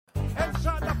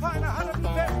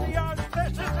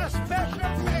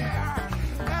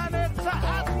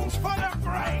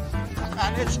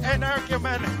It's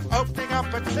Energumen opening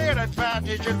up a clear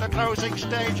advantage in the closing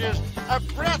stages. A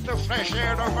breath of fresh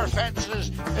air over fences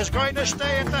is going to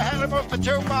stay at the helm of the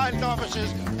 2 mile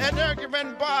novices.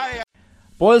 Energumen by.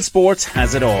 Boyle Sports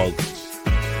has it all.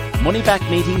 Money back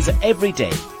meetings every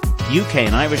day. UK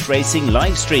and Irish racing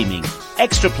live streaming.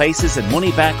 Extra places and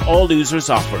money back all losers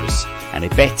offers. And a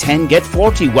bet 10 get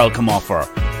 40 welcome offer.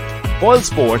 Boyle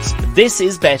Sports, this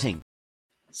is betting.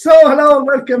 So hello and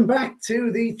welcome back to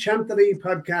the Champ the League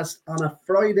podcast on a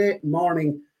Friday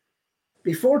morning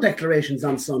before declarations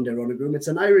on Sunday, running room. It's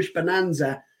an Irish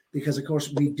bonanza because of course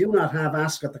we do not have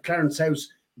Ascot. The Clarence House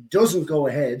doesn't go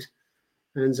ahead.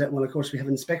 And well, of course, we have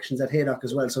inspections at Haydock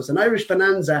as well. So it's an Irish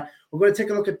bonanza. We're going to take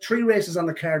a look at 3 races on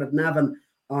the card at Navan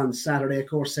on Saturday. Of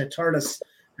course, Thurles,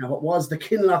 what was the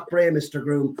Kinloch Bray, Mr.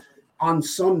 Groom, on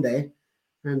Sunday.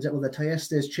 And well, the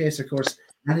Thyestes Chase, of course,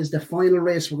 that is the final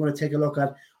race we're going to take a look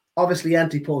at. Obviously,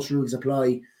 anti-post rules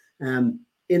apply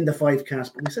in the 5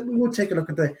 cast. But we said we would take a look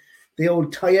at the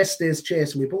old Thyestes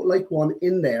Chase. And we both like one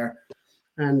in there.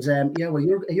 And yeah, well,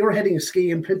 you're heading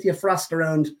skiing, plenty of frost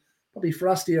around. Probably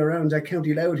frosty around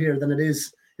County Loud here than it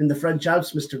is in the French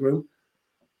Alps, Mr. Groom.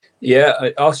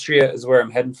 Yeah, Austria is where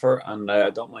I'm heading for, and I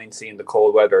don't mind seeing the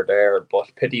cold weather there,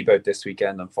 but pity about this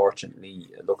weekend, unfortunately.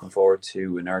 Looking forward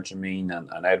to Energumen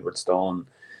and Edwardstone.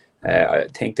 I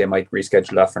think they might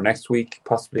reschedule that for next week,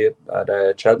 possibly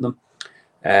at Cheltenham.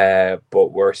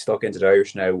 But we're stuck into the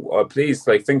Irish now. Please,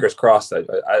 fingers crossed. I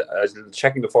was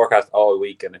checking the forecast all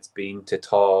week, and it's been to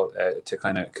thaw, to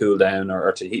kind of cool down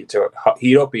or to heat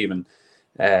up even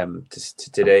to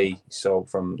today. So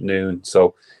from noon.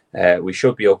 So we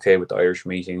should be okay with the Irish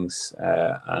meetings.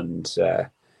 And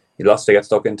you lost to get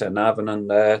stuck into Navan and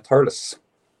Thurles.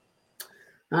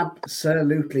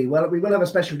 Absolutely. Well, we will have a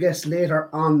special guest later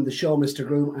on the show, Mr.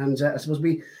 Groom, and I suppose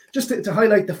we just to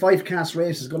highlight the 5 cast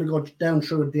race is going to go down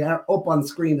through it. They are up on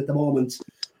screen at the moment.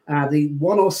 The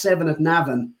 107 at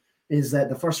Navan is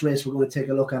the first race we're going to take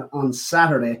a look at on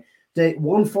Saturday. The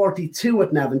 142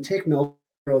 at Navan, take no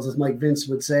girls, as Mike Vince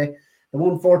would say. The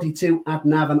 142 at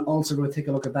Navan, also going to take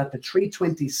a look at that. The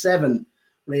 327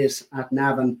 race at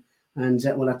Navan, and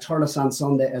well, at Thurles on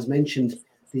Sunday, as mentioned,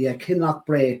 the Kinloch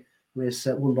Bray race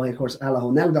won by, of course,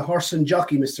 Allaho. Now the horse and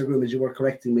jockey, Mr. Groom, as you were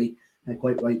correcting me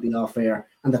quite rightly off air,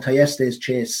 and the Thyestes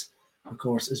Chase, of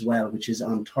course, as well, which is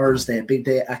on Thursday, a big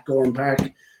day at Gorham Park,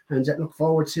 and look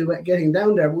forward to getting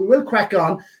down there. We will crack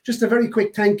on. Just a very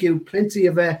quick thank you. Plenty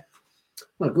of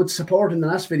good support in the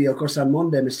last video, of course, on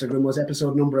Monday, Mr. Groom, was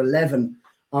episode number 11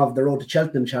 of the Road to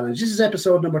Cheltenham Challenge. This is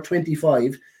episode number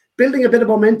 25, building a bit of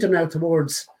momentum now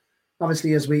towards,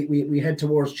 obviously, as we head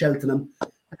towards Cheltenham.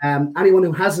 Anyone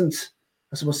who hasn't,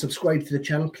 I suppose, subscribed to the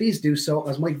channel, please do so.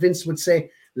 As Mike Vince would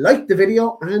say, like the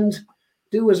video and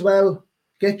do as well.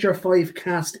 Get your 5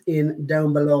 cast in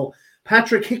down below.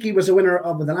 Patrick Hickey was the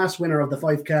last winner of the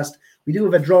 5 cast. We do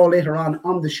have a draw later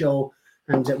on the show,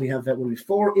 and we have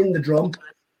 4 in the drum.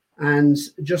 And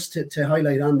just to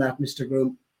highlight on that, Mr.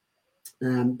 Groom,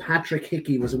 Patrick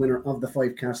Hickey was a winner of the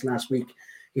 5 cast last week.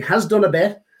 He has done a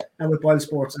bet with Boyle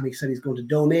Sports, and he said he's going to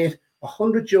donate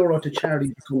 €100 to charity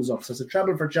that comes up. So it's a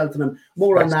travel for Cheltenham.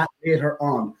 More on that later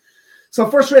on. So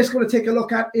first race going to take a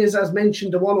look at is, as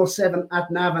mentioned, the 107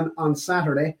 at Navan on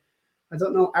Saturday. I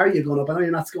don't know, are you going up? I know you're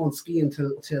not going skiing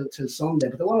till Sunday,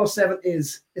 but the 107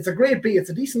 it's a grade B. It's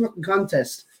a decent looking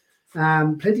contest.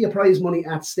 Plenty of prize money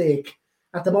at stake.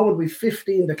 At the moment, we've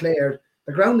 15 declared.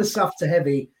 The ground is soft to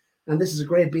heavy, and this is a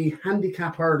grade B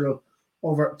handicap hurdle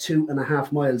over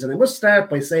 2.5 miles. And I must start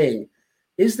by saying,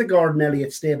 is the Gordon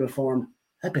Elliott stable form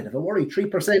a bit of a worry?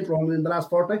 3% rolling in the last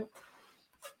fortnight.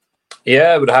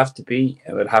 Yeah, it would have to be.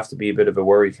 It would have to be a bit of a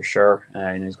worry for sure.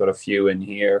 And he's got a few in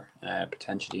here,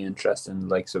 potentially interesting,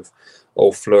 likes of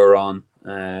O'Fleuron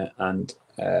and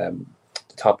the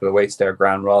top of the weights there.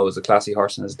 Grand Roll was a classy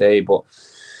horse in his day, but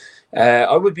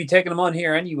I would be taking him on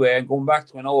here anyway. And going back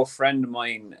to an old friend of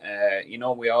mine,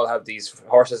 we all have these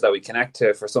horses that we connect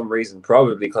to for some reason,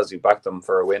 probably because we backed them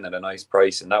for a win at a nice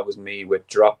price. And that was me with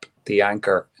Drop the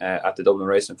Anchor at the Dublin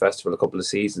Racing Festival a couple of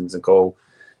seasons ago.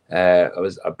 I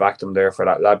backed him there for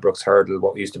that Ladbrokes hurdle,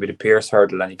 what used to be the Pierce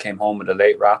hurdle, and he came home with a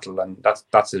late rattle, and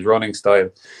that's his running style.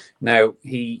 Now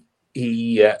he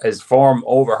his form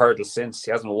over hurdles since.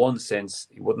 He hasn't won since.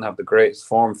 He wouldn't have the greatest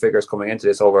form figures coming into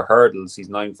this over hurdles. He's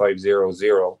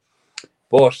 9,500,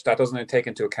 but that doesn't take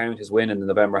into account his win in the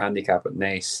November handicap at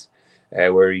Naas,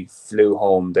 where he flew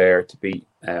home there to beat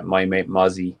my mate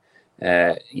Mozzie.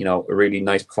 A really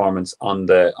nice performance on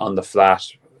the flat.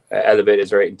 Elevated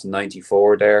his rating to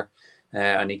 94 there,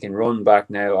 and he can run back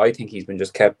now. I think he's been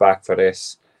just kept back for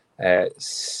this.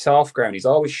 Soft ground. He's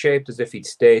always shaped as if he'd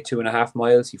stay 2.5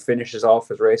 miles. He finishes off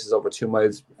his races over 2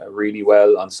 miles really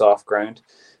well on soft ground.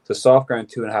 So soft ground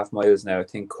 2.5 miles now, I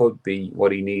think, could be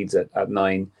what he needs at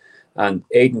 9. And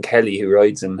Aidan Kelly, who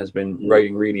rides him, has been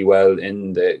riding really well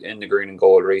in the green and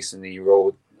gold recently. He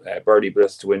rode Birdie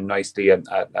Bliss to win nicely at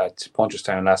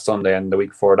Punchestown last Sunday, and the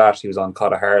week before that he was on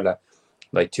Cotaharla,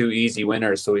 like 2 easy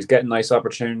winners. So he's getting nice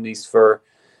opportunities for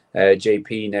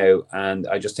JP now, and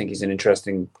I just think he's an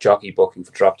interesting jockey booking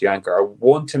for Drop the Anchor. I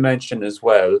want to mention as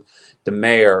well the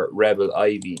mare Rebel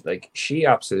Ivy. Like, she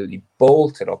absolutely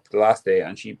bolted up the last day,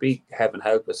 and she beat Heaven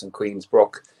Help Us in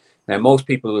Queensbrook. Now, most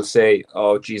people will say,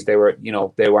 "Oh, geez, they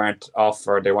weren't off,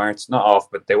 or they weren't not off,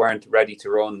 but they weren't ready to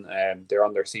run. They're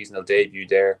on their seasonal debut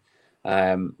there.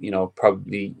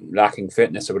 Probably lacking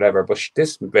fitness or whatever." But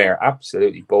this mare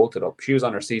absolutely bolted up. She was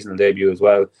on her seasonal debut as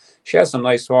well. She has some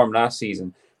nice form last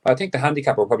season. I think the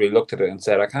handicapper probably looked at it and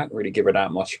said, "I can't really give her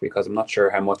that much because I'm not sure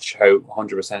how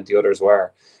 100% the others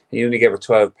were." And he only gave her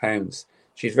 £12.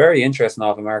 She's very interesting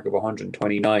off a mark of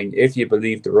 129 if you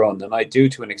believe the run, and I do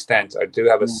to an extent. I do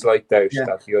have a slight doubt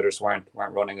that the others weren't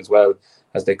running as well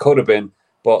as they could have been,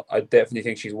 but I definitely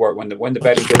think she's worth when the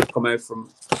betting does come out from.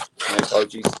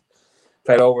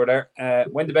 Fell over there.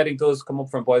 When the betting does come up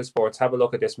from Boyle Sports, have a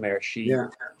look at this mare.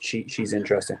 She's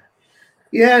interesting.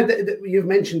 Yeah, you've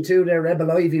mentioned too there,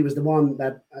 Rebel Ivy was the one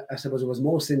that I suppose I was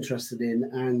most interested in,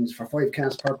 and for 5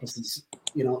 cast purposes,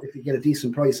 if you get a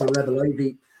decent price on Rebel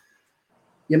Ivy.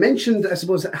 You mentioned, I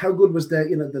suppose, how good was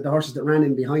the horses that ran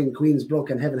in behind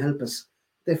Queensbrook and Heaven Help Us.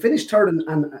 They finished third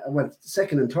and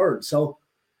second and third. So,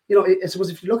 I suppose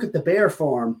if you look at the Bear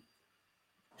form,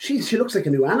 she looks like a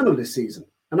new animal this season.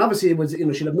 And obviously it was,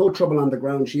 she'll have no trouble on the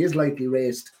ground. She is lightly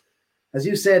raced. As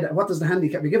you said, what does the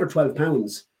handicap? We give her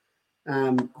 £12.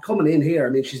 Coming in here, I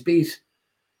mean, she's beat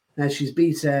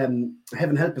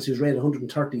Heaven Help Us, who's rated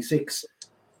 136,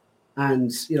 and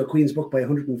Queensbrook by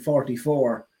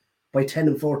 144, by 10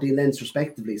 and 14 lengths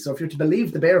respectively. So if you're to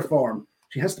believe the Bear form,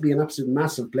 she has to be an absolute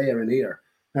massive player in here.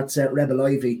 That's Rebel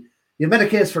Ivy. You've made a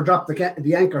case for Drop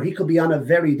the Anchor. He could be on a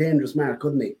very dangerous mark,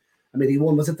 couldn't he? I mean, he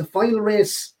won. Was it the final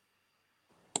race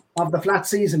of the flat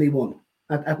season he won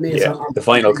at Naas? Yeah, the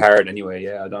final card anyway.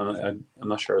 Yeah, I'm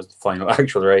not sure it was the final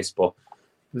actual race, but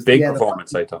it was big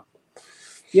performance, I thought.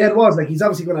 Yeah, it was. Like, he's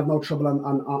obviously going to have no trouble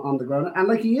on the ground. And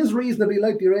like, he is reasonably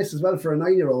lightly raced as well for a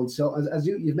 9-year-old. So as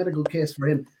you've made a good case for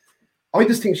him. I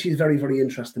just think she's very, very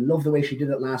interesting. Love the way she did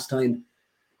it last time.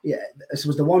 Yeah, this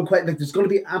was the one quite like there's going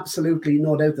to be absolutely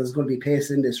no doubt there's going to be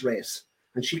pace in this race.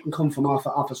 And she can come from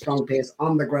off a strong pace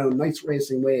on the ground, nice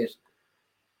racing weight.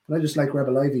 But I just like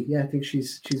Rebel Ivy. Yeah, I think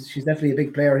she's definitely a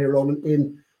big player here, Ronan,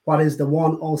 in what is the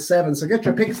 107. So get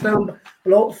your picks down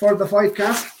below for the 5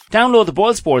 cast. Download the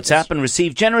Boyle Sports app and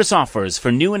receive generous offers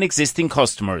for new and existing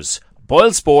customers.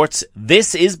 Boyle Sports,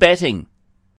 this is betting.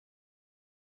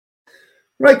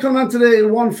 Right, coming on to the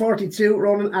 142,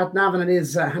 Ronan, at Navan. It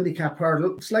is handicap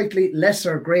hurdle. Slightly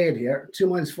lesser grade here. 2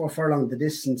 miles 4 furlong the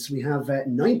distance. We have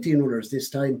 19 runners this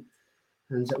time.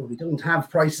 And we don't have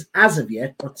prices as of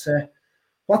yet. But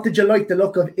what did you like the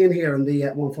look of in here in the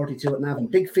 142 at Navan?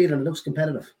 Big field and it looks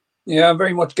competitive. Yeah, I'm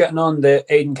very much getting on the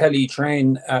Aidan Kelly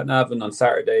train at Navan on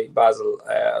Saturday, Basil.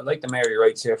 I like the Mary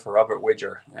rights here for Robert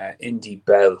Widger, Indy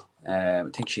Bell. I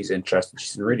think she's interesting.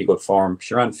 She's in really good form.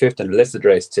 She ran 5th in the listed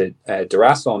race to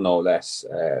Durasso, no less,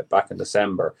 back in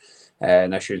December.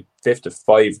 Now she was 5th of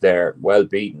 5 there, well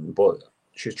beaten, but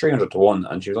she was 300 to 1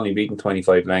 and she was only beaten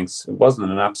 25 lengths. It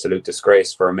wasn't an absolute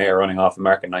disgrace for a mare running off a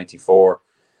mark in 94.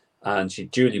 And she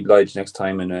duly obliged next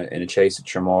time in a chase at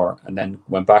Tramore, and then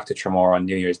went back to Tramore on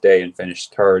New Year's Day and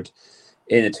finished 3rd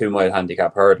in a 2 mile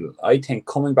handicap hurdle. I think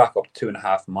coming back up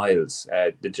 2.5 miles,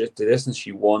 the distance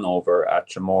she won over at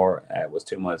Tramore was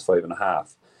 2 miles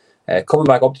 5.5. Coming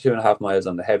back up to 2.5 miles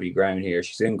on the heavy ground here,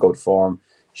 she's in good form.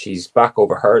 She's back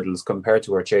over hurdles compared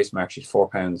to her chase mark. She's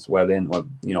 £4 well in,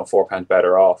 £4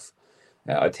 better off.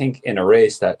 I think in a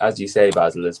race that, as you say,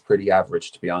 Basil, is pretty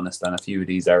average, to be honest, and a few of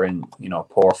these are in,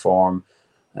 poor form,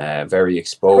 very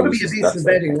exposed. It could be a decent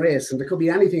betting race, and there could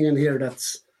be anything in here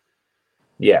that's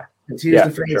to use the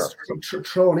phrase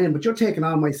thrown in. But you're taking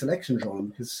on my selection, John,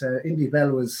 because Indy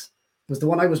Bell was the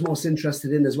one I was most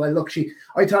interested in as well. Look,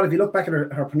 I thought if you look back at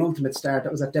her penultimate start,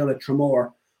 that was down at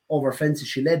Tramore over fences.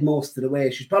 She led most of the way.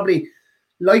 She's probably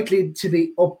likely to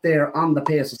be up there on the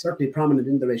pace, so certainly prominent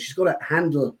in the race. She's going to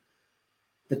handle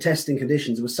the testing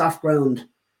conditions. It was soft ground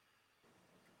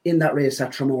in that race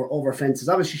at Tramore over fences.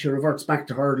 Obviously, she reverts back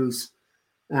to hurdles.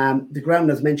 The ground,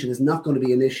 as mentioned, is not going to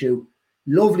be an issue.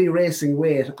 Lovely racing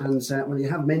weight. And when you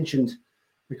have mentioned,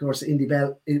 of course, Indy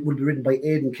Bell, it will be ridden by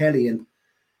Aidan Kelly. And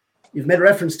You've made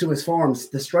reference to his forms.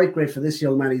 The strike rate for this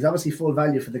young man, he's obviously full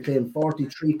value for the claim,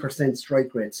 43%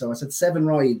 strike rate. So I said 7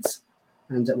 rides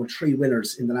and with 3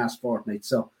 winners in the last fortnight.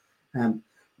 So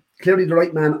clearly the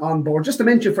right man on board. Just to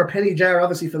mention for Penny Jar,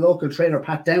 obviously for local trainer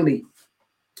Pat Downey,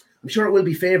 I'm sure it will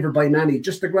be favoured by Manny.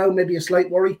 Just the ground, maybe a slight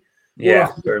worry.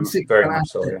 Yeah, very much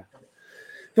so, yeah.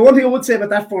 The one thing I would say about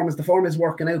that form is the form is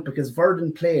working out because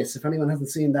Verdon Place, if anyone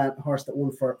hasn't seen that horse that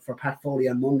won for Pat Foley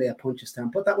on Monday at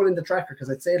Punchestown, put that one in the tracker because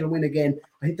I'd say it'll win again.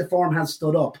 I think the form has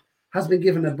stood up, has been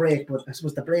given a break, but I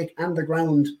suppose the break and the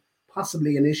ground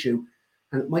possibly an issue.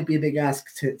 And it might be a big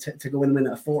ask to go in and win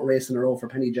a 4th race in a row for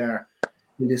Penny Jar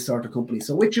in this sort of company.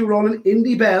 So with you, Ronan,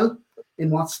 Indy Bell in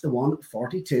what's the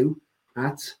 142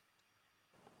 at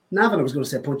Navan, I was going to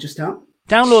say Punchestown.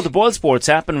 Download the Boyle Sports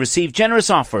app and receive generous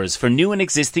offers for new and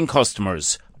existing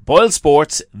customers. Boyle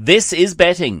Sports, this is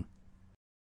betting.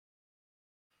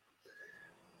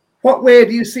 What way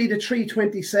do you see the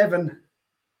 327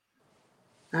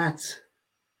 at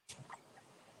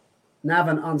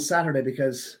Navan on Saturday?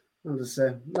 Because I'll just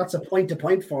say lots of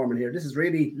point-to-point forming here. This is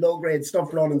really low-grade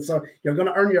stuff, Ronan. So you're going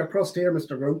to earn your crust here,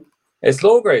 Mr. Groom. It's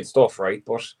low-grade stuff, right?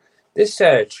 But this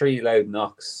 3 Loud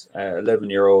Knocks,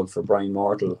 11-year-old for Brian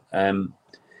Mortal,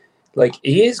 like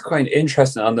he is kind of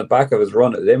interesting on the back of his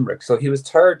run at Limerick. So he was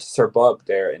 3rd to Sir Bob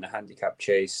there in a handicap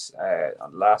chase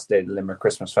on the last day of the Limerick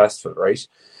Christmas Festival, right?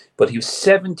 But he was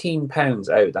 £17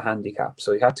 out of the handicap,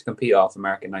 so he had to compete off a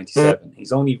mark at 97.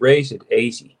 He's only rated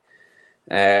 80.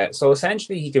 So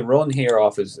essentially he can run here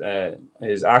off his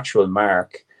actual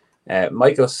mark.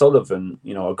 Michael Sullivan,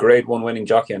 a grade 1 winning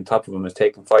jockey on top of him, has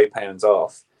taken £5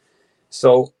 off.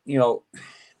 So,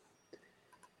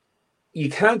 you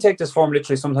can take this form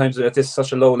literally sometimes at this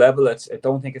such a low level. I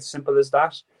don't think it's simple as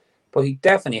that. But he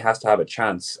definitely has to have a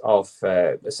chance of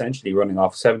essentially running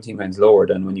off £17 lower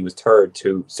than when he was 3rd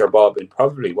to Sir Bob in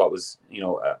probably what was, it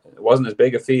wasn't as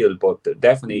big a field, but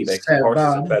definitely like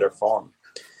horses in better form.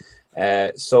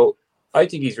 So I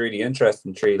think he's really interested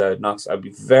in 3 Loud Knocks. I'd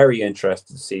be very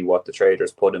interested to see what the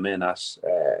traders put him in at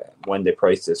when they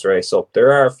price this race up.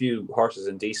 There are a few horses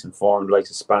in decent form, like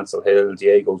Spancel Hill,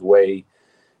 Diego's Way,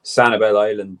 Sanibel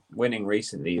Island winning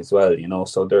recently as well,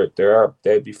 so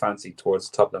they'd be fancied towards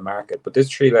the top of the market. But this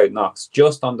 3 Loud Knocks,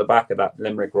 just on the back of that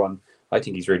Limerick run, I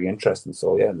think he's really interesting.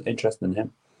 So yeah, interested in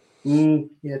him.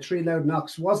 Yeah, 3 Loud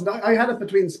Knocks wasn't. I had it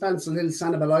between Spancel Hill,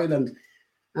 Sanibel Island,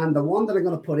 and the one that I'm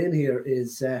going to put in here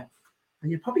is, and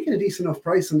you're probably get a decent enough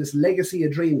price on this Legacy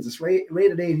of Dreams. It's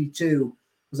rated 82.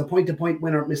 Was a point-to-point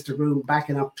winner at Mr. Groom back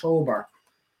in October.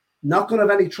 Not going to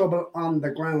have any trouble on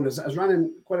the ground. I was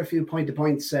running quite a few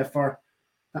point-to-points for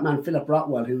that man, Philip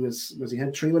Rotwell, who he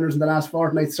had 3 winners in the last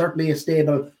fortnight. Certainly a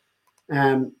stable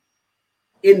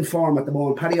in form at the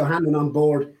moment. Paddy O'Hanlon on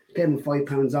board, paying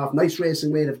 £5 off. Nice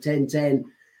racing weight of 10-10.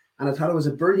 And I thought it was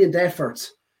a brilliant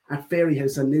effort at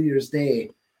Fairyhouse on New Year's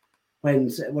Day when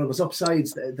it was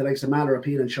upsides the likes of Mallory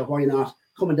Appeal and sure, why not?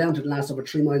 Coming down to the last over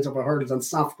 3 miles over hurdles on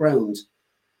soft ground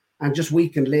and just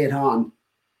weakened late on.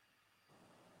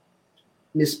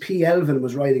 Miss P. Elvin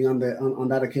was riding on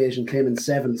that occasion, claiming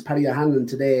 7s. Paddy O'Hanlon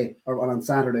today, or on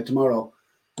Saturday, tomorrow,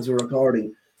 as we're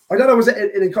recording. I thought it was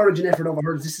an encouraging effort over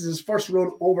hurdles. This is his first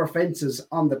run over fences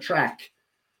on the track.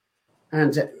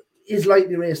 And is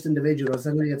lightly raced individuals.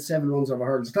 And he had 7 runs over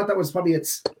hurdles. I thought that was probably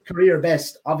its career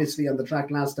best, obviously, on the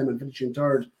track last time and finishing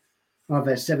 3rd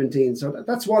of 17. So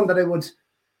that's one that I would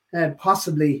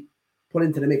possibly put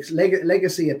into the mix.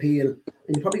 Legacy Appeal.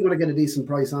 And you're probably going to get a decent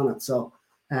price on it. So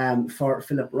for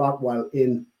Philip Rotwell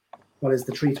in what is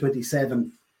the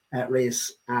 327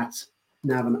 race at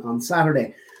Navan on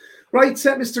Saturday. Right,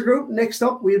 Mr. Group. Next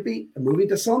up, we'll be moving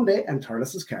to Sunday and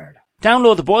Turles's card.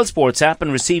 Download the Boyle Sports app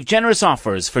and receive generous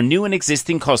offers for new and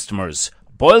existing customers.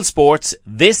 Boyle Sports,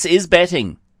 this is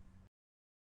betting.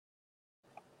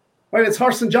 Right, it's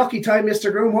horse and jockey time,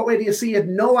 Mr. Groom. What way do you see it?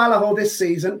 No Allaho this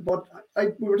season, but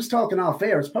we were just talking off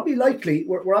air. It's probably likely.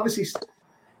 We're obviously,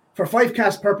 for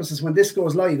 5-cast purposes, when this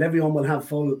goes live, everyone will have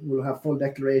full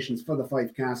declarations for the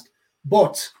 5-cast.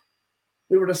 But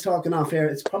we were just talking off air.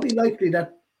 It's probably likely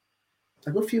that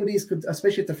a good few of these could,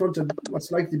 especially at the front of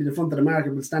what's likely to be the front of the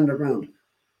market, will stand their ground.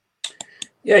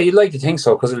 Yeah, you'd like to think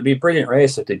so, because it'll be a brilliant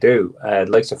race if they do.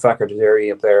 Likes of Fakir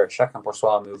Dairy up there, Shakan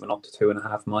Boursois moving up to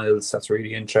 2.5 miles. That's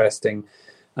really interesting.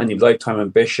 And you've Lifetime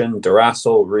Ambition,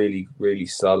 Durasso, really, really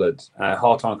solid.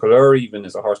 Hawthorne Couleur even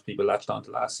is a horse people latched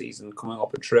onto last season, coming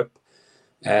up a trip.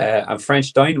 And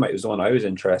French Dynamite was the one I was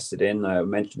interested in. I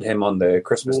mentioned him on the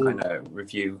Christmas kind of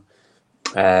review.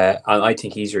 And I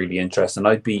think he's really interesting.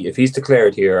 If he's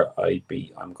declared here,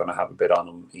 I'm going to have a bit on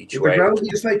him each way. The ground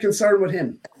you just like concern with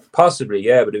him? Possibly,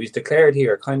 yeah. But if he's declared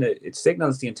here, it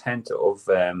signals the intent of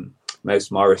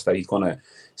Mouse Morris that he's going to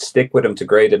stick with him to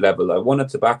graded level. I wanted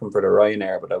to back him for the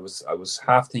Ryanair, but I was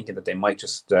half thinking that they might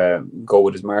just go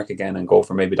with his mark again and go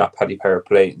for maybe that Paddy Power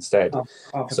plate instead.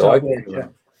 So I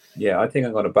think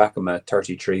I'm going to back him at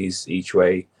 33s each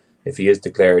way if he is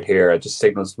declared here. It just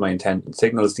signals the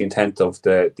intent of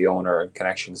the owner and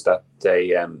connections that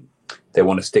they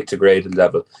want to stick to graded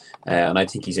level, and I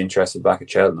think he's interested back at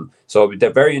Cheltenham. So I'll be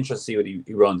very interested to see what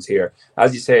he runs here.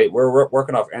 As you say, we're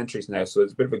working off entries now, so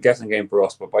it's a bit of a guessing game for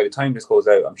us. But by the time this goes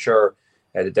out, I'm sure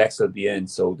the decks will be in,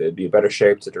 so there'll be a better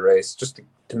shape to the race. Just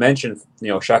to mention,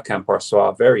 Chacun Pour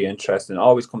Soi, very interesting.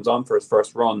 Always comes on for his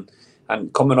first run,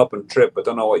 and coming up in trip. I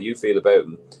don't know what you feel about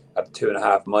him at the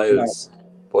 2.5 miles. No.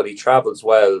 But he travels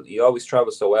well. He always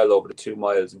travels so well over the 2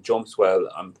 miles and jumps well.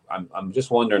 I'm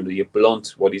just wondering, do you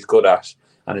blunt what he's good at,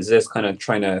 and is this kind of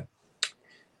trying to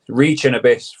reach in a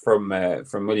bit from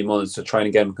Willie Mullins to trying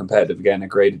to get him competitive again at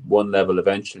graded 1 level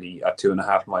eventually at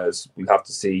 2.5 miles? We'll have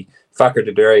to see. Fakir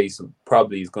Dedere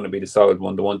probably is going to be the solid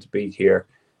one, the one to beat here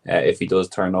if he does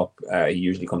turn up. He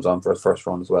usually comes on for his first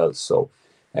run as well. So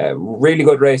really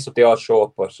good race if they all show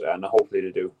up, and hopefully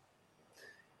they do.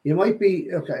 You might be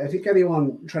okay. I think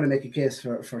anyone trying to make a case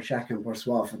for Chacun Pour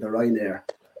Soi for the Ryanair,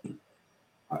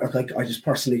 I just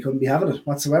personally couldn't be having it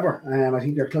whatsoever. I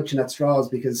think they're clutching at straws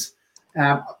because,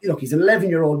 he's an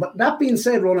 11-year-old. But that being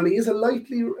said, Ronan, he is a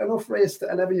lightly enough race to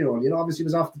 11-year-old. Obviously he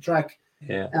was off the track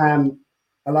a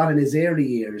lot in his early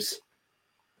years.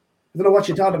 I don't know what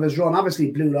you thought of his run. Obviously,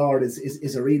 Blue Lord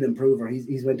is a real improver.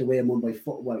 He's went away and won by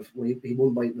foot. Well, he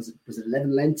won by was it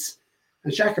 11 lengths.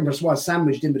 And Chacun Pour Soi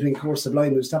sandwiched in between Course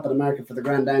Sublime, who's top of the market for the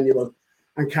Grand Annual,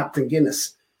 and Captain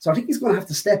Guinness. So I think he's going to have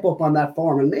to step up on that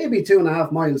form, and maybe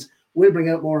 2.5 miles will bring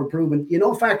out more improvement.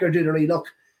 Fakir Dedere, look,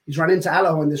 he's run into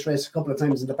Allaho in this race a couple of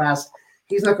times in the past.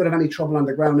 He's not going to have any trouble on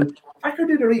the ground. And Fakir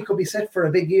Dedere could be set for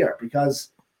a big year because,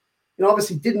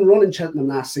 obviously didn't run in Cheltenham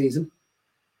last season.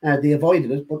 They avoided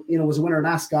it, but, was a winner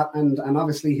at Ascot, and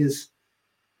obviously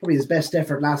probably his best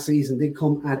effort last season did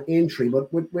come at Aintree,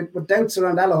 but with doubts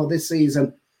around Allaho this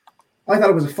season, I thought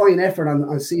it was a fine effort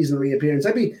on season reappearance.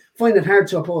 I'd be finding it hard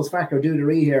to oppose Fakir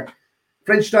Dedere here.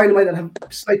 French Dynamite will have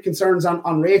slight concerns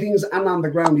on ratings and on the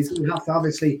ground. He's going to have to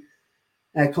obviously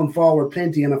come forward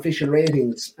plenty on official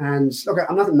ratings. And look,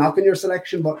 I'm not knocking your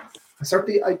selection, but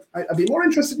certainly I'd be more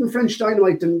interested in French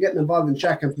Dynamite than getting involved in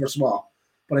Chacun Pour Soi.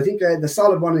 But I think the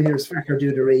solid one in here is Fakir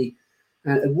Dedere.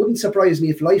 And it wouldn't surprise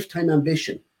me if Lifetime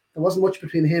Ambition, there wasn't much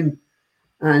between him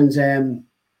and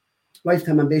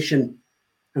Lifetime Ambition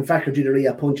and Fakir Dedere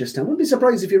at Punchestown. Wouldn't be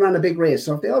surprised if he ran a big race.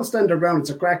 So if they all stand their ground,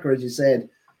 it's a cracker, as you said.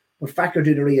 But Fakir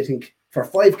Dedere, I think, for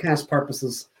 5-cast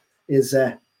purposes, is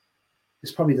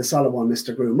probably the solid one,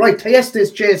 Mr. Groom. Right,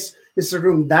 Thyestes Chase, Mr.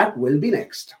 Groom, that will be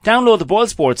next. Download the Boyle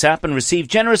Sports app and receive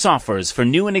generous offers for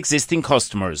new and existing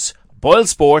customers. Boyle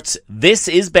Sports, this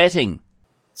is betting.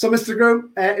 So, Mr.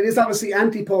 Groom, it is obviously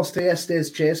anti-post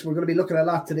Thyestes Chase. We're going to be looking at a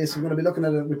lot to this. We're going to be looking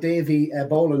at it with Davy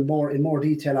Boland in more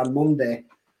detail on Monday.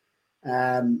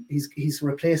 He's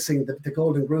replacing the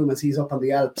Golden Groom as he's up on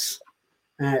the Alps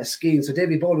skiing. So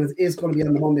Davy Boland is going to be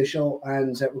on the Monday show,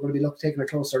 and we're going to be taking a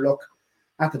closer look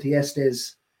at the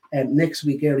Thyestes next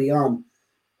week early on.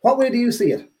 What way do you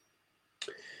see it?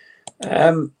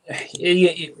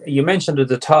 You mentioned at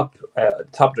the top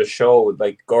of the show,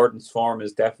 like Gordon's form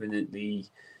is definitely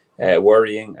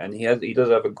worrying, and he does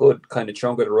have a good kind of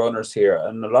chunk of the runners here,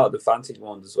 and a lot of the fancy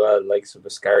ones as well, like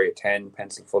Viscaria 10,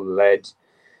 Pencil Full of Lead.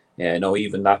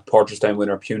 Even that Porterstown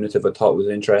winner Punitive I thought was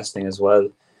interesting as well.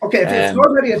 Okay, if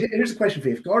Gordon Elliott, here's a question for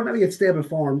you. If Gordon Elliott's stable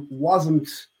form wasn't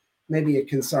maybe a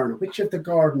concern, which of the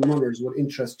Gordon runners would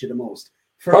interest you the most?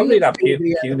 For probably me, that the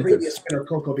previous winner,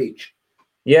 Cocoa Beach.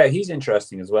 Yeah, he's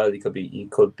interesting as well. He could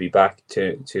be back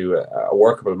to a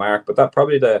workable mark, but that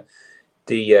probably the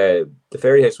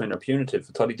Fairyhouse winner Punitive.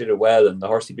 I thought he did it well, and the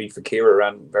horse he beat Fakira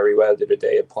ran very well the other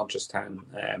day at Punchestown,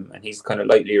 and he's kind of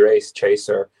lightly raced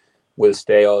chaser, will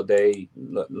stay all day,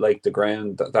 like the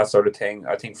ground, that sort of thing.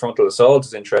 I think Frontal Assault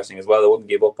is interesting as well. I wouldn't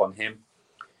give up on him.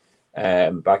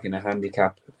 Back in a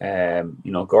handicap,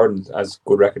 Gordon has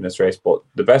good record in this race, but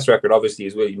the best record obviously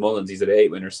is Willie Mullins. He's at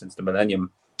 8 winners since the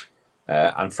millennium.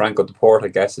 And Franco Deport, I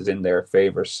guess, is in their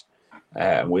favours.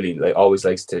 Willie always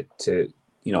likes to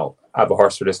have a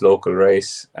horse for this local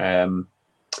race.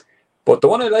 But the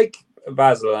one I like,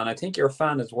 Basil, and I think you're a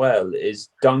fan as well, is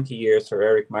Donkey Years for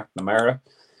Eric McNamara.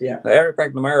 Yeah. Now, Eric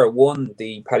McNamara won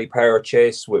the Paddy Power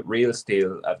Chase with Real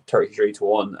Steel at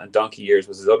 33-1, and Donkey Years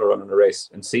was his other run in the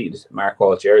race and seated Mark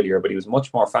Walsh earlier, but he was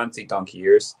much more fancy Donkey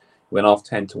Years. Went off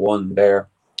 10-1 there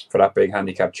for that big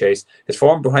handicap chase. His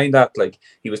form behind that,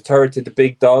 he was third to the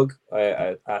Big Dog.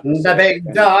 The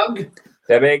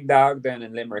Big Dog down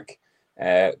in Limerick.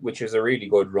 which is a really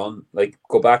good run. Like,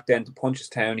 go back then to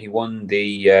Punchestown. He won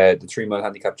the 3 mile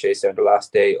handicap chase down the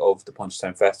last day of the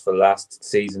Punchestown Festival last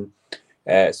season.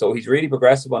 So he's really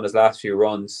progressive on his last few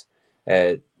runs,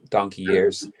 donkey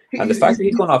years. And the fact that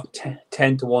he's gone off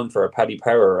 10 to 1 for a Paddy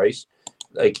Power, right?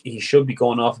 Like, he should be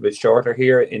going off a bit shorter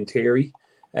here in theory.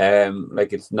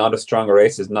 Like, it's not a stronger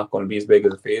race. It's not going to be as big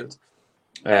as a field.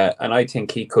 And I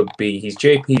think he could be, he's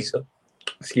JP's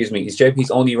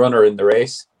only runner in the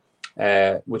race,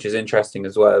 which is interesting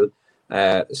as well.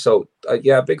 So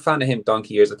big fan of him,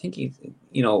 donkey years. I think he,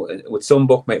 with some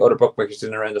other bookmakers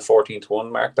in around the 14 to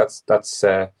 1 mark, that's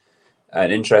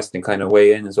an interesting kind of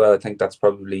way in as well. I think that's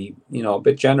probably, a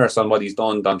bit generous on what he's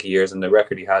done, donkey years, and the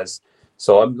record he has.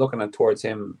 So I'm looking towards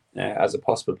him as a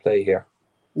possible play here.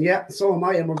 Yeah, so am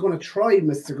I, and we're going to try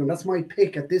Mr. Gunn. That's my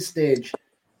pick at this stage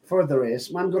for the race.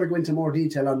 I'm going to go into more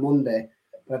detail on Monday,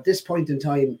 but at this point in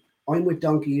time, I'm with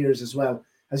donkey years as well.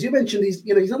 As you mentioned, he's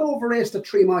not over-raced at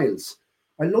 3 miles.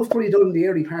 I loved what he done in the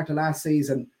early part of last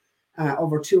season,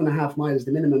 over 2.5 miles,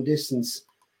 the minimum distance.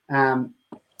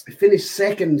 He finished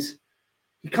second.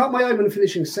 He caught my eye when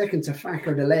finishing second to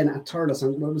Fakir Delen at Thurles,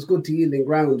 and it was good to yielding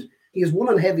ground. He has won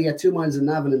on heavy at 2 miles in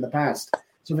Navan in the past.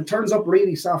 So if it turns up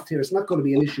really soft here, it's not going to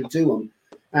be an issue to him.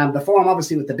 The form,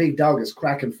 obviously, with the big dog is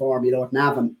cracking form, at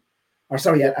Navan.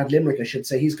 At Limerick, I should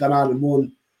say. He's gone on and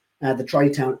won the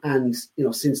Tri-Town, and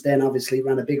since then obviously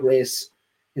ran a big race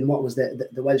in what was the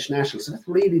Welsh National. So that's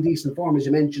really decent form, as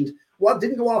you mentioned. Well,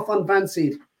 didn't go off on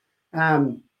Vanseed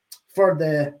for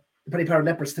the Paddy Power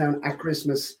Leopardstown at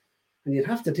Christmas, and you'd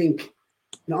have to think,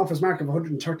 off his mark of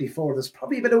 134, there's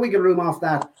probably a bit of wiggle room off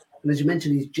that. And as you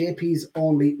mentioned, he's JP's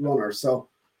only runner. So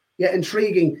yeah,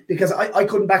 intriguing, because I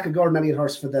couldn't back a Gordon Elliott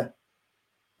horse for the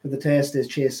Taoiseach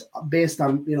chase based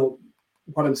on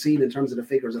what I'm seeing in terms of the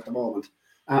figures at the moment.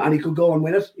 And he could go and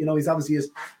win it. He's obviously has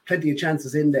plenty of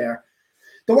chances in there.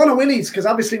 The one of Willie's, because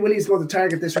obviously Willie's going to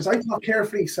target this race. I thought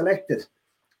Carefully Selected.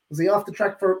 Was he off the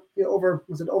track for over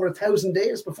 1,000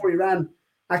 days before he ran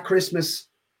at Christmas?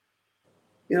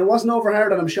 Wasn't over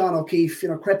hard on him, Sean O'Keefe,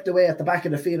 crept away at the back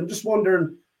of the field. I'm just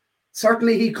wondering,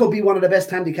 certainly he could be one of the best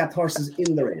handicapped horses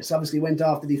in the race. Obviously went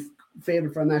off to be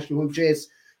favoured for a National Hunt chase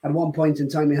at one point in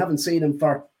time. We haven't seen him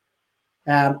for,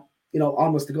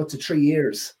 almost to go to 3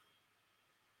 years.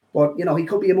 But, he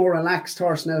could be a more relaxed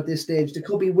horse now at this stage. There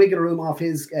could be wiggle room off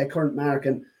his current mark.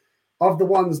 And of the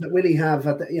ones that Willie have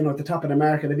at the, at the top of the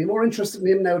market, I'd be more interested in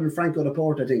him now than Franco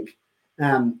Laporte, I think.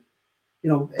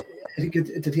 I think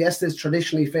the Tiestes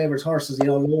traditionally favours horses,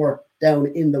 lower down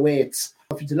in the weights.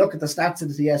 If you look at the stats of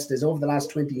the Tiestes over the last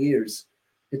 20 years,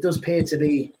 it does pay to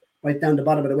be right down the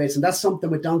bottom of the weights. And that's something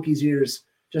with donkey's years,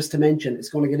 just to mention, it's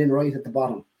going to get in right at the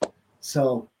bottom.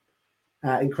 So,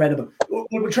 incredible.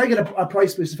 We'll try to get a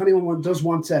price boost if anyone does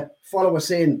want to follow us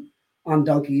in on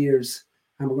donkey years.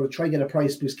 And we're going to try to get a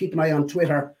price boost. Keep an eye on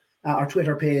Twitter, our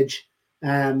Twitter page,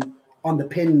 on the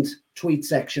pinned tweet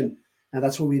section. And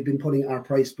that's where we've been putting our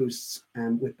price boosts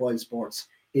with Boyle Sports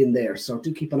in there. So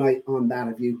do keep an eye on that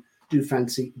if you do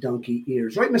fancy donkey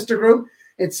ears. Right, Mr. Groom,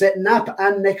 it's nap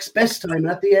and next best time. And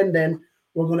at the end then,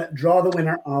 we're going to draw the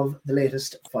winner of the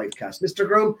latest 5-cast. Mr.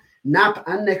 Groom, nap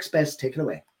and next best, take it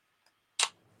away.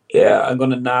 Yeah, I'm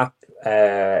going to nap,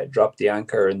 drop the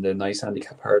anchor in the nice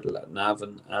handicap hurdle at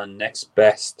Navan, and next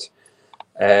best,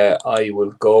 I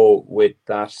will go with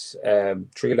that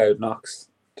Three Loud Knox.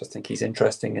 Just think he's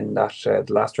interesting in that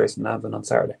the last race in Navan on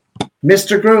Saturday.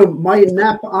 Mr. Groom, my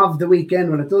nap of the weekend,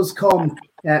 when it does come,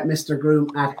 Mr. Groom,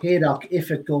 at Haydock,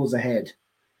 if it goes ahead.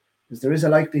 Because there is a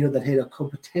likelihood that Haydock could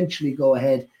potentially go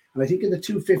ahead. And I think in the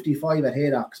 255 at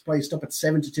Haydock, it's priced up at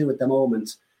 72 at the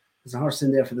moment. There's a horse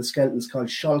in there for the Skeletons called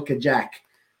Schalke Jack.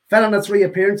 Fell on its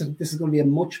reappearance. I think this is going to be a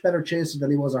much better chaser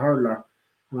than he was a hurdler.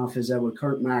 And off his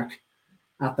current mark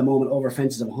at the moment, over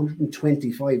fences of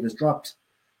 125, has dropped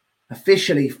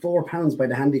officially £4 by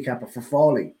the handicapper for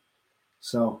falling.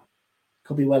 So,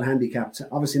 could be well handicapped.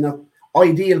 Obviously not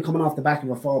ideal coming off the back of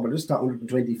a fall, but just at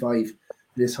 125 for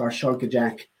this horse, Schalke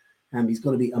Jack. And he's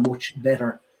going to be a much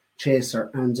better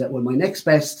chaser. And my next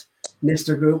best,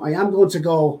 Mr. Groom, I am going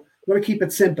to keep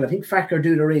it simple. I think Fakir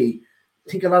Duderie,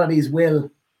 I think a lot of these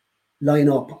will line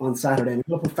up on Saturday.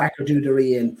 We'll put Fakir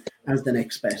Duderie in as the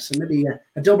next best. So maybe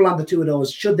a double on the two of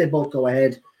those, should they both go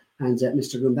ahead. And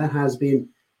Mr. Groom, that has been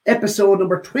episode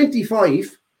number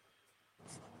 25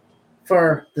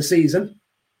 for the season.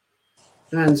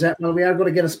 And we are going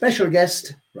to get a special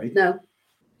guest right now.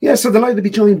 Yeah, so delighted to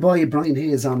be joined by Brian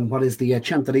Hayes on what is the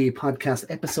Chantilly podcast,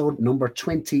 episode number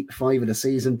 25 of the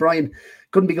season. Brian,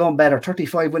 couldn't be going better.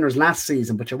 35 winners last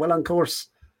season, but you're well on course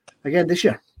again this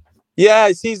year.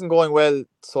 Yeah, season going well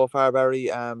so far, Barry.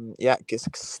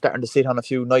 Starting to sit on a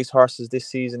few nice horses this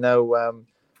season now.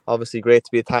 Obviously great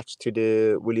to be attached to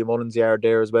the William Mullins yard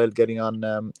there as well, getting on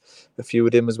a few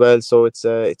of them as well. So it's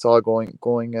all going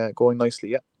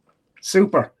nicely. Yeah.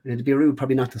 Super. It'd be rude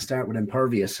probably not to start with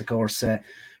Impervious, of course.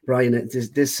 Brian,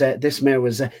 this mare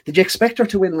was. Did you expect her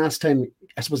to win last time?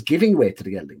 I suppose giving way to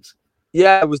the Geldings.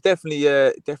 Yeah, it was definitely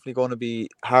going to be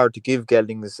hard to give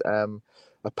Geldings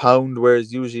a pound,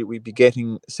 whereas usually we'd be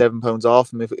getting £7 off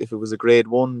them if it was a Grade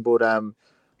 1. But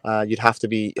you'd have to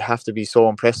be so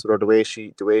impressed with her the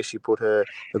way she put a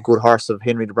good horse of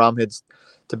Henry de Bromhead's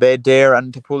to bed there,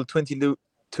 and to pull 22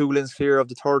 lengths clear of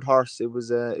the third horse. It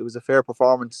was a fair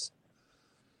performance.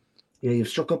 Yeah, you've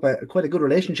struck up quite a good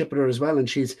relationship with her as well, and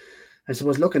she's, I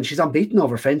suppose, she's unbeaten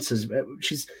over fences.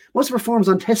 She's most of her forms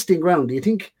on testing ground. Do you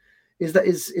think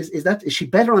is she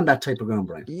better on that type of ground,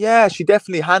 Brian? Yeah, she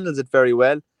definitely handles it very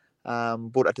well.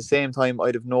 But at the same time,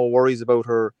 I'd have no worries about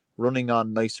her running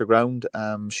on nicer ground.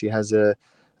 She has a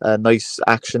nice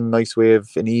action,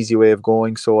 an easy way of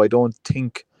going. So I don't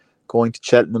think going to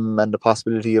Cheltenham and the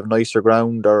possibility of nicer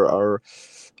ground or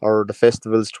the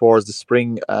festivals towards the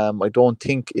spring, I don't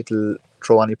think it'll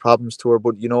throw any problems to her.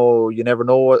 But you never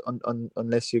know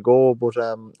unless you go. But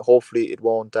hopefully it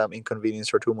won't inconvenience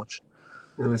her too much.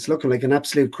 And it's looking like an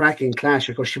absolute cracking clash.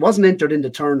 Of course, she wasn't entered into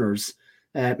Turners,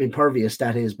 Impervious,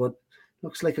 that is, but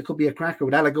looks like it could be a cracker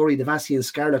with Allegory, Devassi and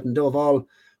Scarlet and Dove, all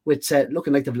with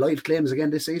looking like they've live claims again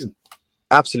this season.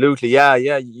 Absolutely, yeah.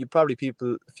 You probably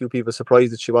a few people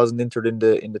surprised that she wasn't entered in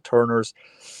the Turners,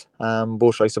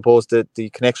 but I suppose that the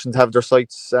connections have their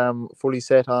sights fully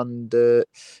set on the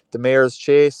Mayor's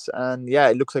Chase, and yeah,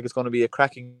 it looks like it's going to be a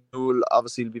cracking duel.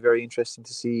 Obviously, it'll be very interesting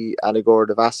to see Allegory,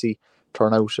 Devassi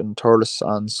turn out in Thurles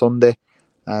on Sunday,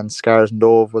 and Scarlet and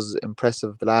Dove was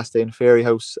impressive the last day in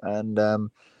Fairyhouse, and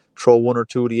throw one or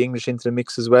two of the English into the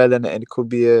mix as well, and it could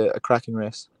be a cracking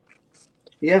race.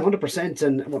 Yeah, 100%.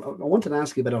 And I wanted to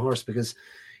ask you about a horse because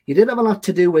he did have a lot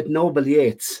to do with Noble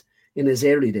Yates in his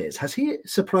early days. Has he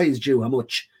surprised you how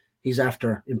much he's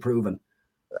after improving?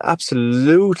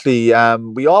 Absolutely.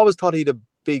 We always thought he had a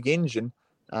big engine,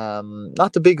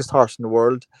 not the biggest horse in the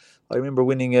world. I remember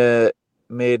winning a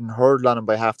maiden hurdle on him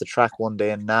by half the track one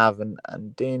day in Navan,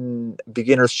 and then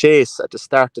Beginner's Chase at the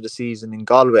start of the season in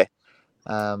Galway.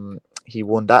 He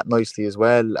won that nicely as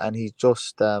well, and he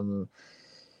just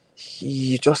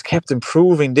kept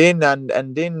improving then,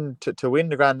 and then to win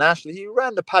the Grand National. He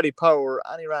ran the Paddy Power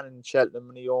and he ran in Cheltenham,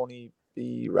 and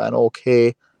he ran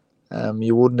okay.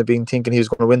 You wouldn't have been thinking he was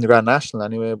going to win the Grand National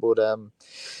anyway, but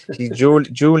he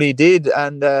duly did.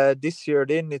 And this year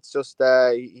then it's just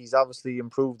he's obviously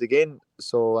improved again,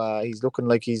 so he's looking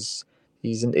like he's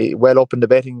well up in the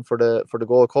betting for the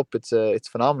Gold Cup. It's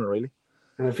phenomenal, really.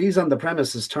 And if he's on the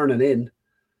premises turning in,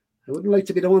 I wouldn't like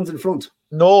to be the ones in front.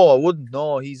 No, I wouldn't.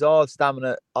 No, he's all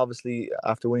stamina. Obviously,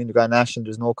 after winning the Grand National,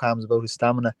 there's no qualms about his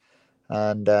stamina,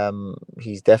 and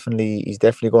he's definitely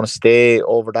going to stay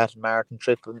over that marathon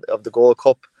trip of the Gold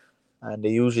Cup, and they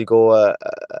usually go a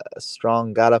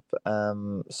strong gallop,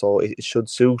 so it should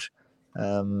suit.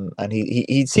 And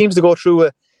he seems to go through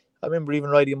I remember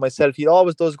even riding myself. He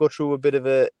always does go through a bit of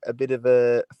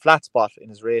a flat spot in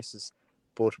his races,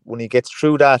 but when he gets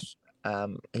through that,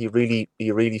 he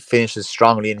really finishes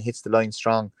strongly and hits the line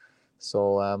strong.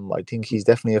 So I think he's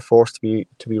definitely a force to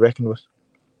be reckoned with.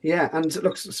 Yeah, and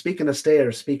look, speaking of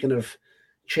stayers, speaking of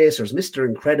chasers, Mr.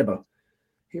 Incredible,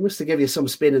 he must have given you some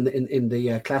spin in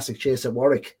the classic chase at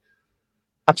Warwick.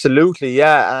 Absolutely,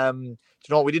 yeah.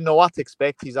 We didn't know what to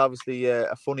expect. He's obviously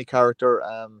a funny character.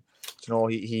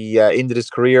 He ended his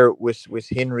career with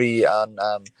Henry, and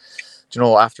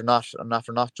after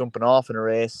not jumping off in a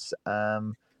race.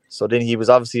 So then he was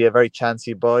obviously a very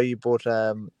chancy boy, but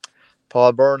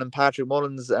Paul Byrne and Patrick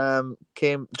Mullins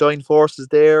joined forces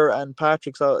there, and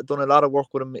Patrick's done a lot of work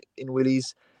with him in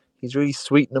Willys. He's really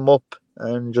sweetened him up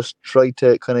and just tried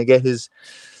to kind of get his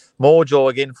mojo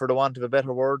again, for the want of a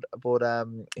better word. But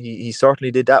he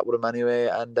certainly did that with him anyway,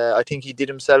 and I think he did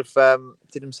himself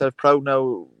proud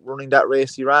now running that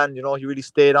race he ran. He really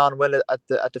stayed on well at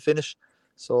the finish.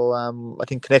 So I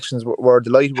think Connections were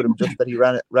delighted with him, just that he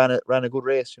ran a good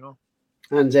race,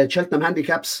 And Cheltenham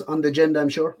handicaps on the agenda, I'm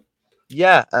sure.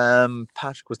 Yeah,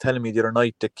 Patrick was telling me the other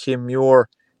night that Kim Muir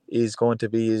is going to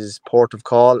be his port of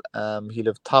call. He'll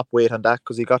have top weight on that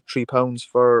because he got £3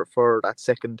 for that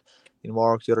second in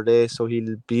Warwick the other day. So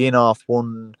he'll be in off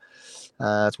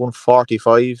it's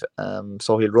 145.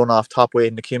 So he'll run off top weight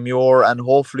in the Kim Muir, and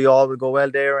hopefully all will go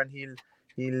well there, and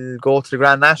he'll go to the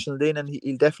Grand National then, and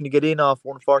he'll definitely get in off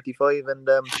 145, and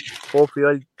hopefully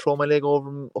I'll throw my leg over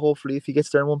him, hopefully, if he gets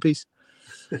there in one piece.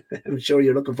 I'm sure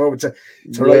you're looking forward to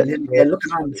riding again.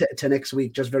 Looking on to next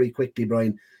week, just very quickly,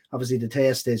 Brian. Obviously, the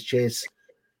Tayestays Chase.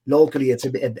 Locally, it's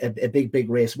a big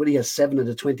race. Willie has 7 of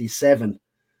the 27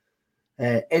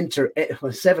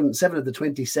 7 of the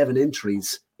 27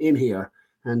 entries in here.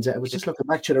 And I was just looking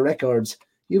back to the records.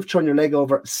 You've thrown your leg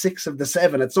over 6 of the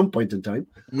 7 at some point in time.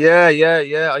 Yeah.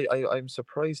 I'm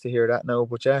surprised to hear that now,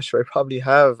 but yeah, sure, I probably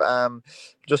have.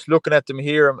 Just looking at them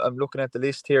here, I'm looking at the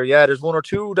list here. Yeah, there's 1 or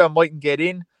 2 that mightn't get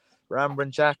in.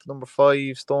 Ramblin' Jack, number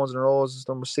 5, Stones and Roses,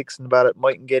 number 6 in the ballot,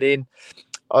 mightn't get in.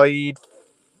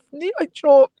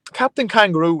 Captain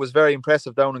Kangaroo was very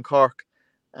impressive down in Cork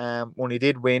when he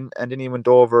did win, and then he went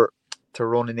over to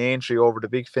run in Aintree over the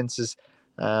big fences.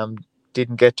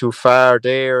 Didn't get too far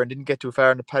there, and didn't get too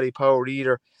far in the Paddy Power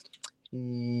either.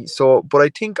 But I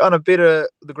think on a bit of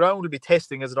the ground will be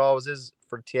testing, as it always is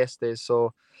for the Tayestays.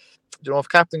 So, if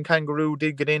Captain Kangaroo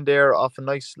did get in there off a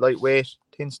nice lightweight,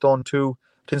 10 stone 2,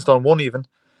 10 stone 1 even,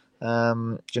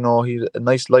 he's a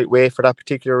nice lightweight for that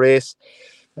particular race.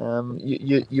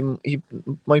 He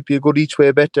might be a good each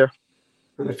way bet there.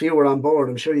 And if you were on board,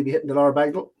 I'm sure you'd be hitting the Laura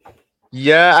Bagel.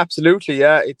 Yeah, absolutely.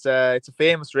 Yeah, it's a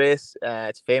famous race.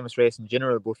 It's a famous race in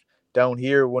general, but down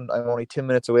here, when I'm only 10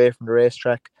 minutes away from the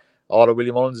racetrack, all of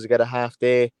William Mullins get a half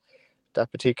day that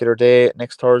particular day,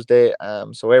 next Thursday.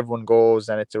 So everyone goes,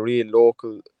 and it's a real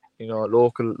local,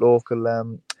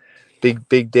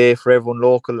 big day for everyone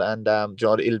local, and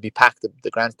it'll be packed. The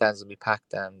grandstands will be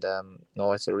packed, and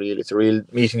it's a real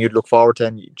meeting you'd look forward to,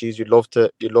 and geez, you'd love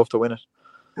to win it.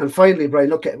 And finally, Brian,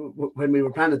 look at when we were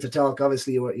planning to talk.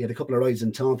 Obviously, you had a couple of rides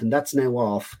in Taunton. That's now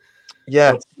off.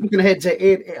 Yeah, so looking ahead to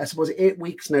 8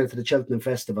 weeks now to the Cheltenham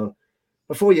Festival.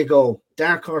 Before you go,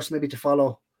 dark horse maybe to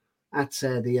follow at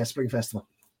the Spring Festival.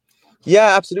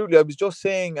 Yeah, absolutely. I was just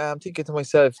saying, I'm thinking to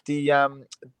myself, the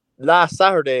last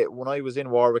Saturday when I was in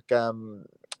Warwick,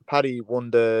 Paddy won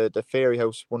the Fairy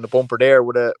House, won the bumper there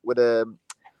with a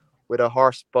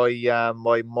horse by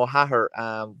Mohaher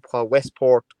called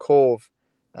Westport Cove.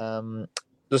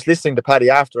 Just listening to Paddy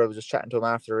after, I was just chatting to him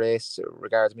after the race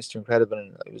regards Mr. Incredible,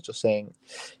 and I was just saying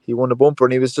he won the bumper,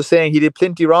 and he was just saying he did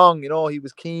plenty wrong. He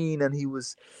was keen, and he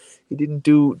didn't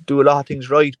do a lot of things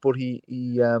right, but he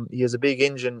has a big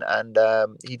engine, and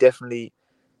he definitely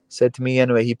said to me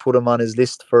anyway, he put him on his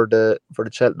list for the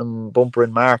Cheltenham bumper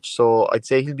in March. So I'd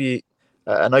say he'll be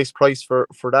a nice price for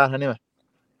that anyway.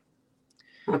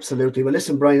 Absolutely. Well,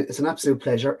 listen, Brian, it's an absolute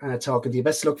pleasure talking to you.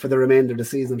 Best of luck for the remainder of the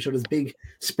season. I'm sure there's big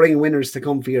spring winners to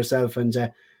come for yourself,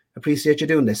 and appreciate you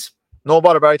doing this. No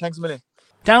bother, Barry. Thanks a million.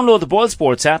 Download the Boyle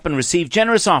Sports app and receive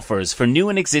generous offers for new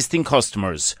and existing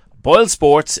customers. Boyle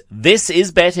Sports, this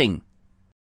is betting.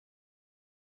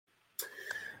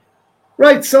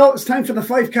 Right, so it's time for the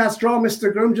 5-cast draw,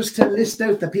 Mr. Groom. Just to list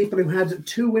out the people who had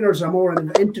 2 winners or more and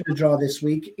have entered the draw this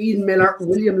week: Ian Miller,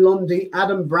 William Lundy,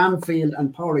 Adam Bramfield,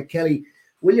 and Pauric Kelly.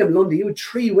 William Lundy, you had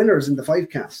 3 winners in the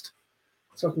 5-cast.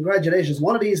 So congratulations.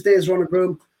 One of these days, Runner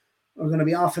Groom, we're going to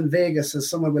be off in Vegas as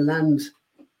someone will land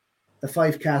the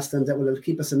 5-cast, and that will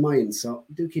keep us in mind. So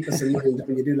do keep us in mind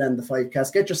when you do land the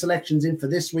 5-cast. Get your selections in for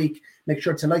this week. Make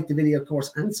sure to like the video, of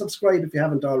course, and subscribe if you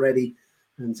haven't already.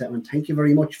 And thank you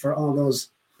very much for all those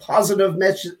positive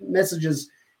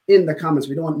messages in the comments.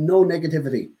 We don't want no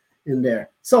negativity in there.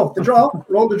 So the draw,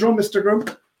 roll the drum, Mr. Groom.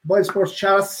 Boyle Sports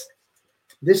Chalice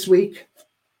this week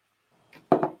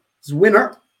is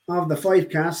winner of the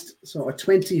 5-cast. So a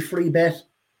 20 free bet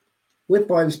with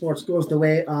Boyle Sports goes the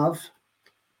way of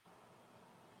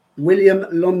William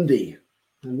Lundy.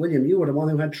 And William, you were the one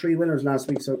who had 3 winners last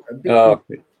week. So a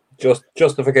big just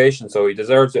justification. So he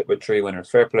deserves it with 3 winners.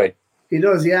 Fair play. He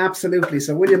does, yeah, absolutely.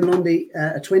 So William Lundy,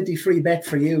 a 20 free bet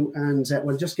for you, and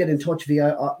we'll just get in touch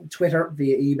via Twitter,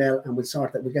 via email, and we'll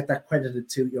sort that. We'll get that credited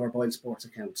to your Boyle Sports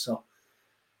account. So,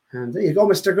 and there you go,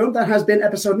 Mr. Groom. That has been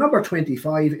episode number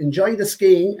 25. Enjoy the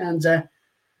skiing, and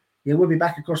you will be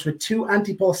back, of course, with 2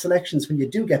 anti-post selections when you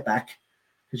do get back,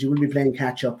 because you will be playing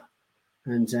catch up.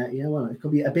 And it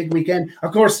could be a big weekend.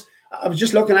 Of course, I was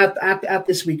just looking at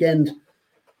this weekend.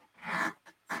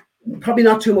 Probably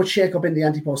not too much shake-up in the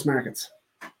anti-post markets.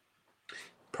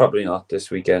 Probably not this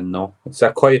weekend, no. It's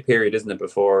that quiet period, isn't it,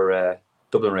 before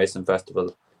Dublin Racing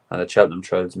Festival and the Cheltenham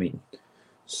Trails meeting.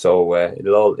 So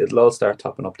it'll all start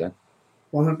topping up then.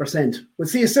 100%. We'll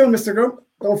see you soon, Mr. Groom.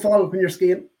 Don't fall when you're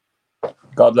skiing.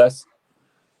 God bless.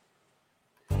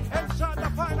 Inside the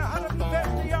final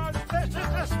 150 yards, this is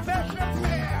a special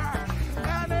pair,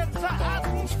 and it's a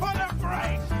Hattons full of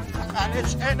grace. And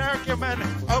it's Energumen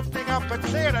opening up a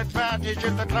clear advantage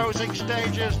in the closing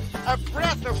stages. A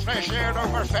breath of fresh air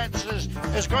over fences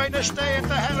is going to stay at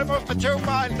the helm of the 2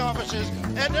 mile novices.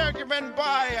 Energumen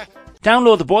by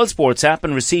Download the Boyle Sports app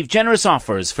and receive generous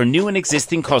offers for new and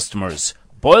existing customers.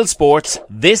 Boyle Sports,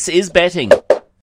 this is betting.